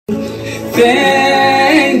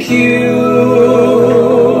Thank you.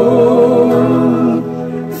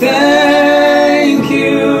 Thank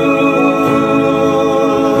you.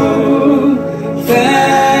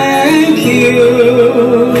 Thank you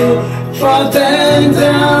for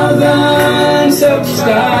 10,000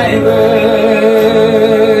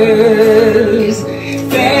 subscribers.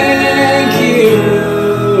 Thank you.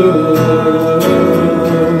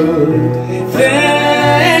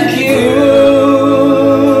 Thank you.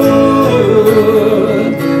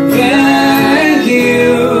 Thank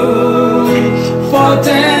you for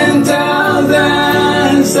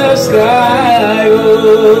 10,000 subscribers.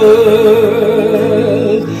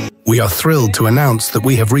 We are thrilled to announce that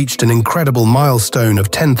we have reached an incredible milestone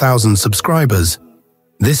of 10,000 subscribers.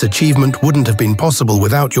 This achievement wouldn't have been possible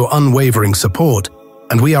without your unwavering support,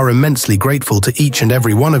 and we are immensely grateful to each and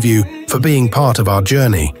every one of you for being part of our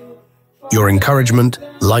journey. Your encouragement,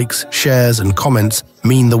 likes, shares, and comments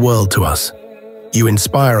mean the world to us. You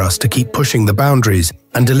inspire us to keep pushing the boundaries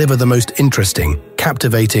and deliver the most interesting,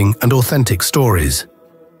 captivating, and authentic stories.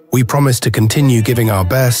 We promise to continue giving our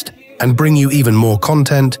best and bring you even more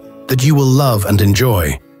content that you will love and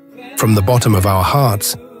enjoy. From the bottom of our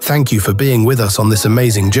hearts, thank you for being with us on this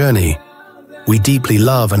amazing journey. We deeply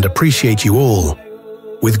love and appreciate you all.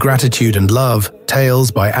 With gratitude and love,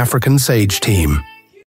 Tales by African Sage Team.